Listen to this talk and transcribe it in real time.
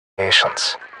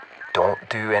Patience. Don't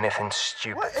do anything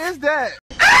stupid. What is that?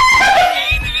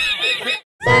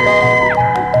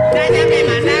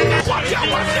 Watch out,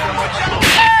 watch out, watch out!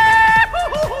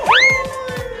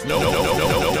 No.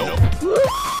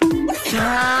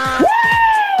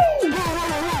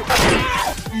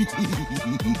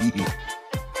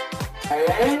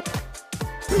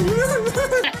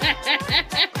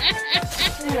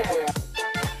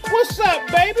 What's up,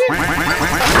 baby?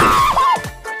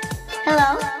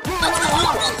 Hello.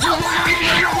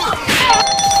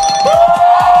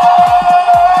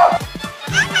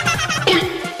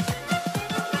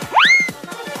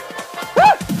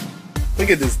 Look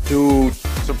at this dude.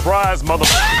 Surprise, mother.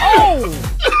 Oh!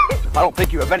 I don't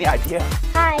think you have any idea.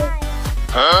 Hi.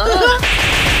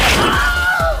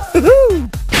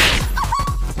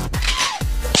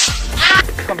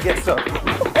 Come get some.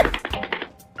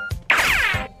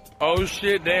 Oh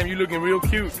shit, damn, you looking real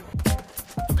cute.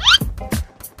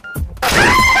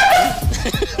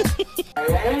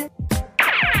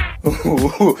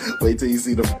 Wait till you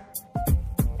see them.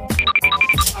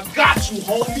 I got you,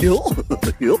 homie.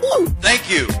 Thank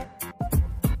you.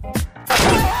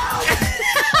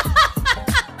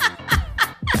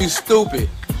 You stupid.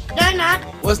 No, not.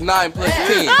 What's 9 plus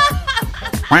 10?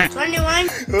 21.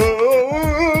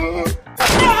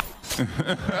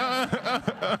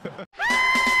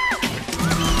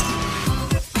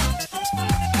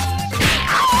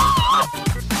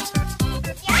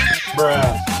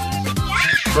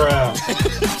 Bruh.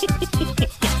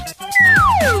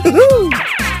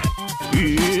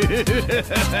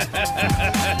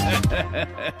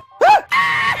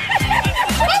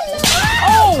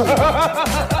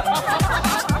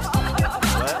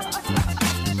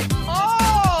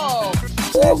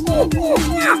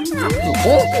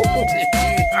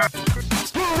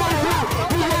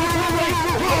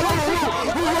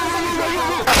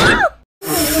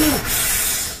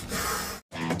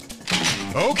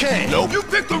 Okay. Nope. You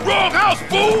picked the wrong house,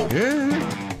 fool! Yeah.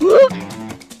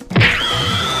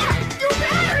 You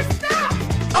better stop.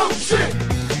 Oh shit!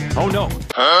 Oh no.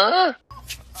 Huh?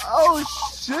 Oh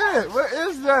shit, what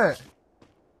is that?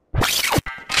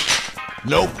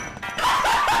 Nope.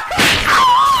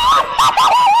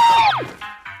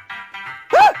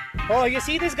 Oh, you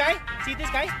see this guy? See this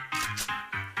guy?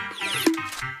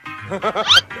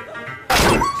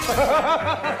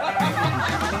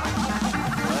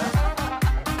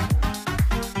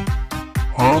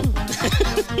 Huh?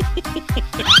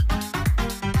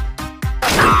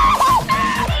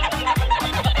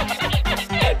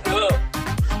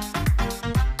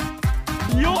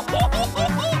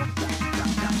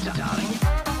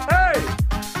 Hey!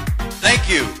 Thank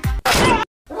you.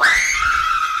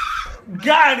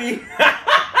 Got him!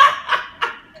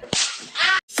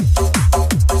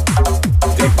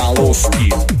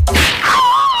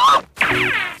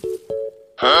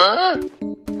 Huh?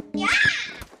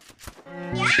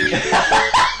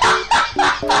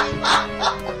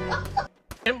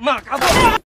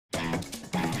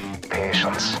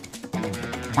 Patience.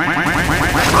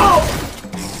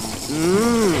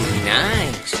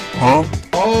 Nice. Huh?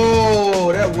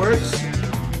 Oh, that works.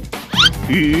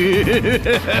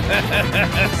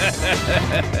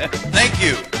 Thank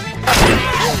you.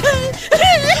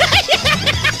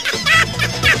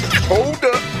 Hold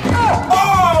up.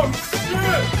 Oh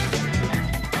shit!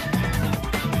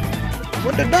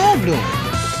 What the dog doing?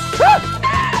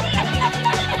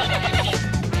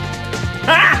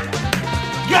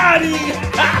 Got him!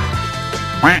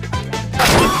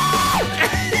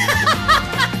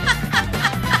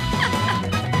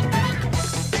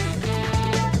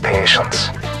 Patience.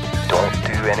 Don't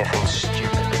do anything stupid.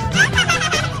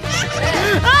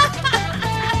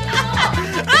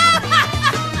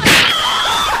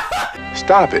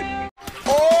 Stop it.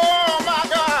 Oh my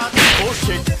god! Oh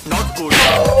shit, not good.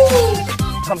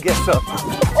 Come get some.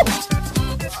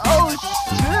 Oh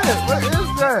shit, what is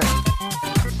that?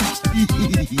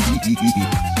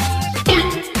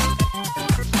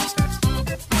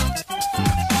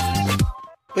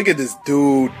 Look at this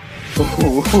dude.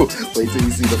 Wait till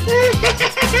you see the.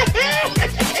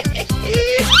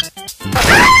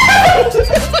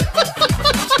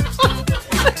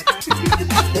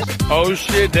 Oh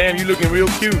shit, damn, you looking real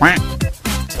cute.